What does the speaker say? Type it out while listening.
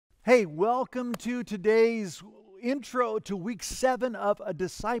Hey, welcome to today's intro to week 7 of a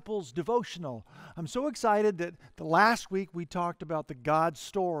disciples devotional. I'm so excited that the last week we talked about the God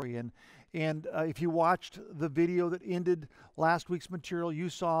story, and if you watched the video that ended last week's material, you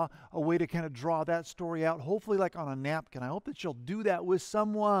saw a way to kind of draw that story out, hopefully like on a napkin. I hope that you'll do that with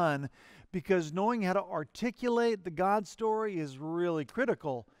someone, because knowing how to articulate the God story is really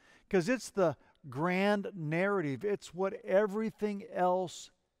critical, because it's the grand narrative. It's what everything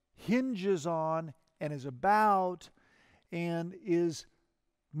else hinges on and is about, and is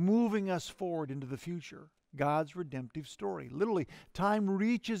moving us forward into the future. God's redemptive story. Literally, time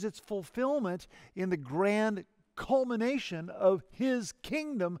reaches its fulfillment in the grand culmination of His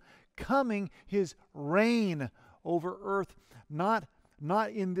kingdom coming, His reign over earth, not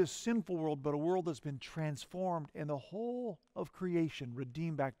in this sinful world, but a world that's been transformed and the whole of creation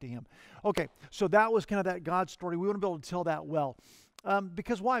redeemed back to Him. Okay, so that was kind of that God story. We want to be able to tell that well.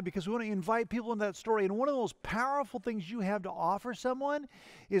 Because why? Because we want to invite people into that story. And one of the most powerful things you have to offer someone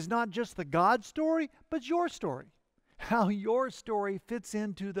is not just the God story, but your story. How your story fits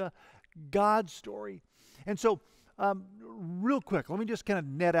into the God story. And so, real quick, let me just kind of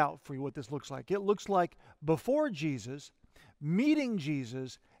net out for you what this looks like. It looks like before Jesus, meeting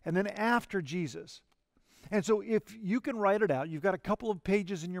Jesus, and then after Jesus. And so if you can write it out, you've got a couple of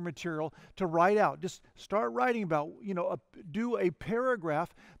pages in your material to write out. Just start writing about, do a paragraph.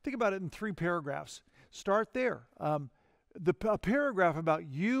 Think about it in 3 paragraphs. Start there. A paragraph about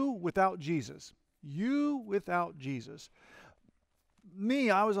you without Jesus. You without Jesus. Me,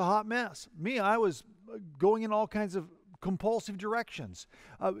 I was a hot mess. Me, I was going in all kinds of compulsive directions.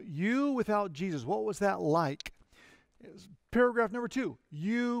 You without Jesus, what was that like? Paragraph number 2,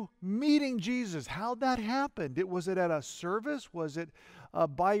 you meeting Jesus. How'd that happen? Was it at a service? Was it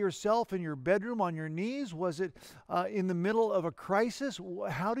by yourself in your bedroom on your knees? Was it in the middle of a crisis?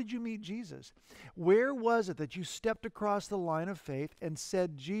 How did you meet Jesus? Where was it that you stepped across the line of faith and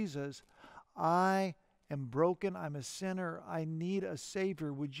said, Jesus, I am broken. I'm a sinner. I need a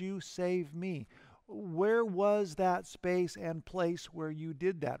Savior. Would you save me? Where was that space and place where you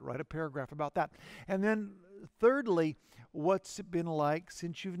did that? Write a paragraph about that. And then thirdly, what's it been like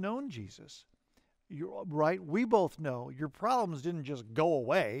since you've known Jesus? Right? We both know your problems didn't just go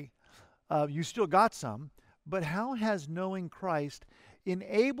away. You still got some. But how has knowing Christ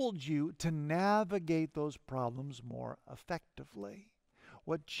enabled you to navigate those problems more effectively?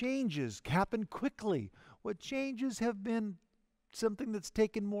 What changes happened quickly? What changes have been something that's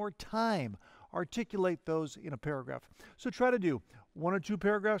taken more time? Articulate those in a paragraph. So try to do 1 or 2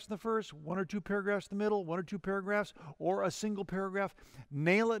 paragraphs in the first, 1 or 2 paragraphs in the middle, 1 or 2 paragraphs, or a single paragraph.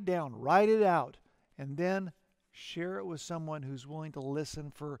 Nail it down, write it out, and then share it with someone who's willing to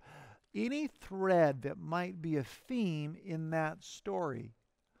listen for any thread that might be a theme in that story.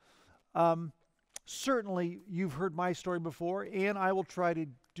 Certainly, you've heard my story before, and I will try to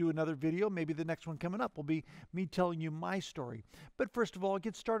do another video. Maybe the next one coming up will be me telling you my story. But first of all,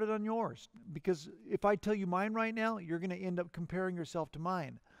 get started on yours, because if I tell you mine right now, you're going to end up comparing yourself to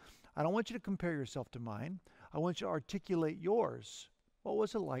mine. I don't want you to compare yourself to mine. I want you to articulate yours. What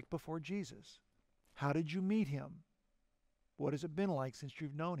was it like before Jesus? How did you meet Him? What has it been like since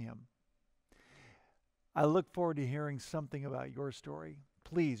you've known Him? I look forward to hearing something about your story.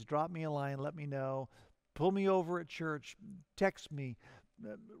 Please drop me a line, let me know. Pull me over at church, text me,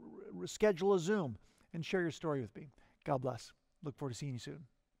 schedule a Zoom, and share your story with me. God bless. Look forward to seeing you soon.